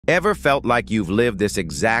Ever felt like you've lived this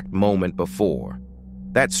exact moment before?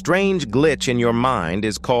 That strange glitch in your mind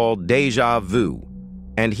is called déjà vu.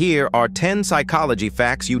 And here are 10 psychology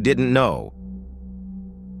facts you didn't know.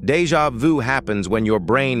 Déjà vu happens when your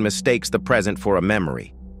brain mistakes the present for a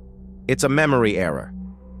memory. It's a memory error.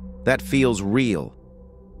 That feels real.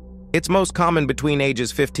 It's most common between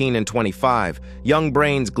ages 15 and 25. Young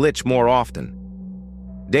brains glitch more often.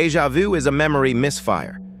 Déjà vu is a memory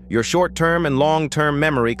misfire. Your short-term and long-term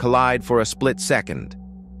memory collide for a split second.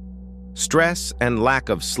 Stress and lack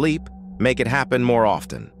of sleep make it happen more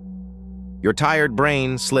often. Your tired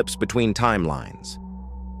brain slips between timelines.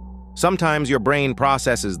 Sometimes your brain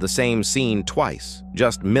processes the same scene twice,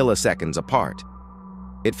 just milliseconds apart.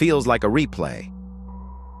 It feels like a replay.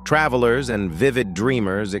 Travelers and vivid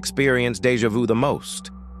dreamers experience déjà vu the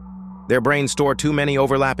most. Their brains store too many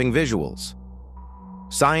overlapping visuals.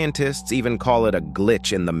 Scientists even call it a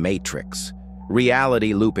glitch in the matrix,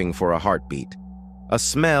 reality looping for a heartbeat. A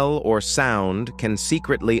smell or sound can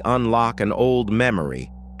secretly unlock an old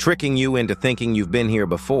memory, tricking you into thinking you've been here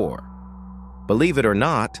before. Believe it or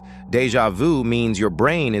not, déjà vu means your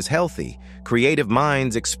brain is healthy. Creative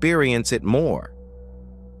minds experience it more.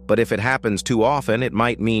 But if it happens too often, it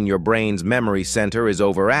might mean your brain's memory center is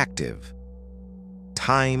overactive.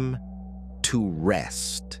 Time to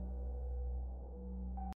rest.